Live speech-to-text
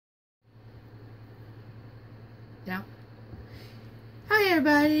Yeah. Hi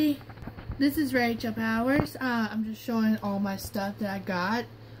everybody. This is Rachel Powers. I'm just showing all my stuff that I got.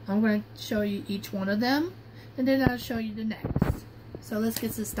 I'm going to show you each one of them, and then I'll show you the next. So let's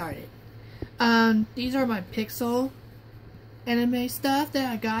get this started. These are my Pixel anime stuff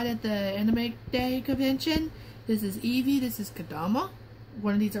that I got at the Anime Day convention. This is Eevee. This is Kadama.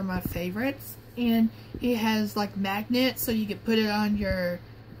 One of these are my favorites, and it has like magnets, so you can put it on your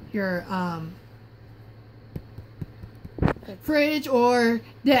fridge or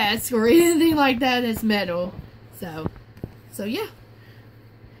desk or anything like that that's metal. So yeah.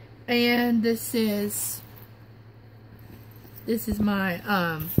 And this is my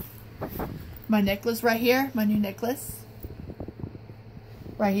my necklace right here, my new necklace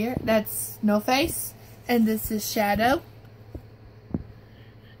right here. That's No Face, and this is Shadow.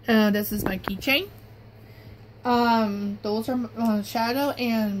 This is my keychain. Those are Shadow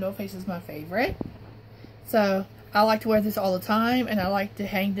and No Face is my favorite. So I like to wear this all the time, and I like to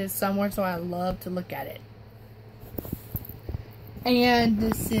hang this somewhere, so I love to look at it. And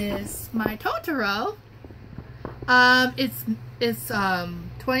this is my Totoro. It's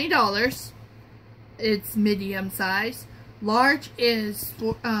 $20. It's medium size. Large is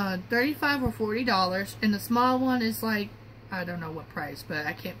 $35 or $40, and the small one is like, I don't know what price, but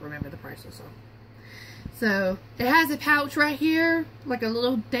I can't remember the price or so. So it has a pouch right here, like a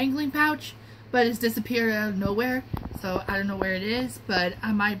little dangling pouch, but it's disappeared out of nowhere, so I don't know where it is, but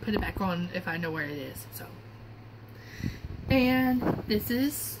I might put it back on if I know where it is. So, and this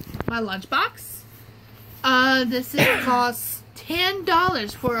is my lunchbox. This costs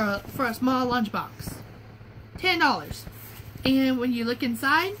 $10 for a small lunchbox. $10. And when you look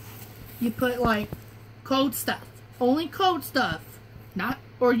inside, you put like cold stuff. Only cold stuff. Not,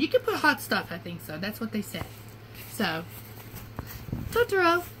 or you can put hot stuff, I think so. That's what they said. So,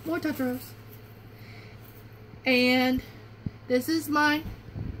 Totoro. More Totoros. And this is my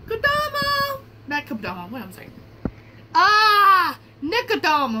Kadama. Not Kadama, what am I saying?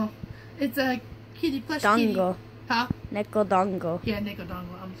 Nekodama. It's a kitty plush kitty. Dongo. Huh? Nekodongo. Yeah,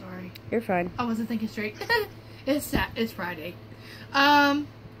 Nekodongo. I'm sorry. You're fine. I wasn't thinking straight. It's Friday.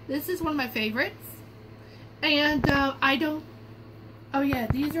 This is one of my favorites. And oh yeah,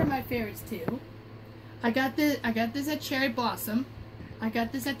 these are my favorites too. I got this at Cherry Blossom. I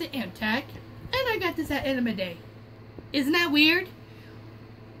got this at the Amtech. And I got this at Anime Day. Isn't that weird?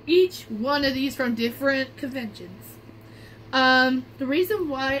 Each one of these from different conventions. The reason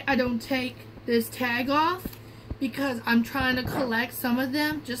why I don't take this tag off, because I'm trying to collect some of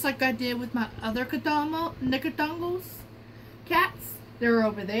them, just like I did with my other Nekodongos cats. They're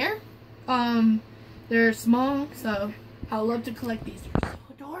over there. They're small, so I love to collect these. They're so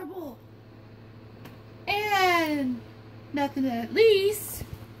adorable. And nothing at least,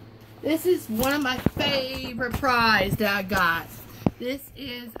 this is one of my favorite prize that I got. This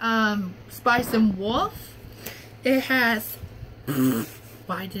is Spice and Wolf. It has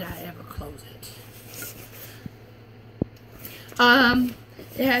why did I ever close it?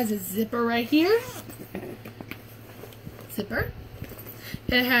 It has a zipper right here. Zipper.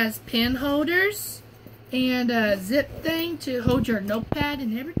 It has pen holders and a zip thing to hold your notepad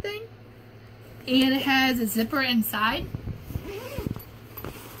and everything. And it has a zipper inside.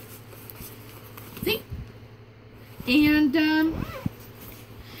 See? And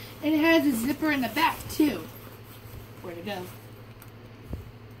it has a zipper in the back too. Where'd it go?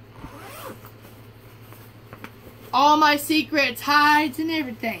 All my secrets, hides, and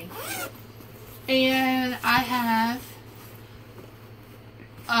everything. And I have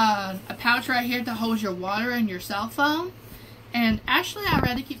a pouch right here that holds your water and your cell phone. And actually, I'd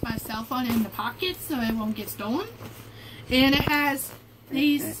rather keep my cell phone in the pocket so it won't get stolen. And it has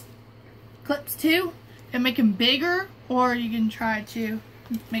these clips too, and make them bigger, or you can try to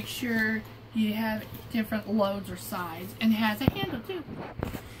make sure you have different loads or size. And it has a handle too.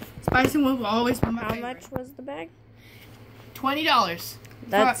 Spice and Wolf will always be my favorite. How much was the bag? $20.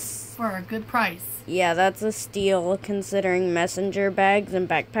 That's for a good price. Yeah, that's a steal considering messenger bags and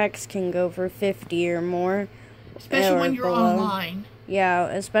backpacks can go for $50 or more. Especially when you're online. Yeah,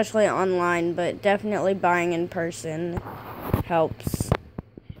 especially online, but definitely buying in person helps.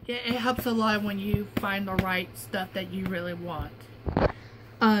 Yeah, it helps a lot when you find the right stuff that you really want.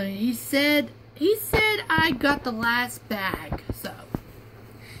 He said I got the last bag, so.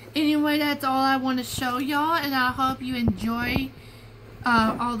 Anyway, that's all I want to show y'all, and I hope you enjoy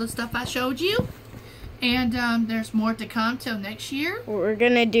all the stuff I showed you. And there's more to come till next year. We're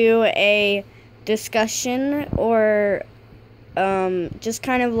gonna do a discussion or just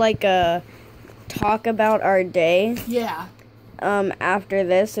kind of like a talk about our day. Yeah. After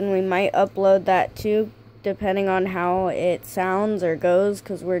this, and we might upload that too. depending on how it sounds or goes,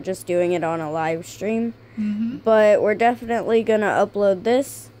 because we're just doing it on a live stream. But we're definitely gonna upload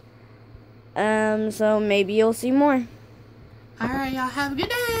this. So maybe you'll see more. Alright, y'all have a good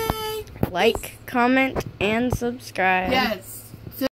day. Like, comment, and subscribe. Yes.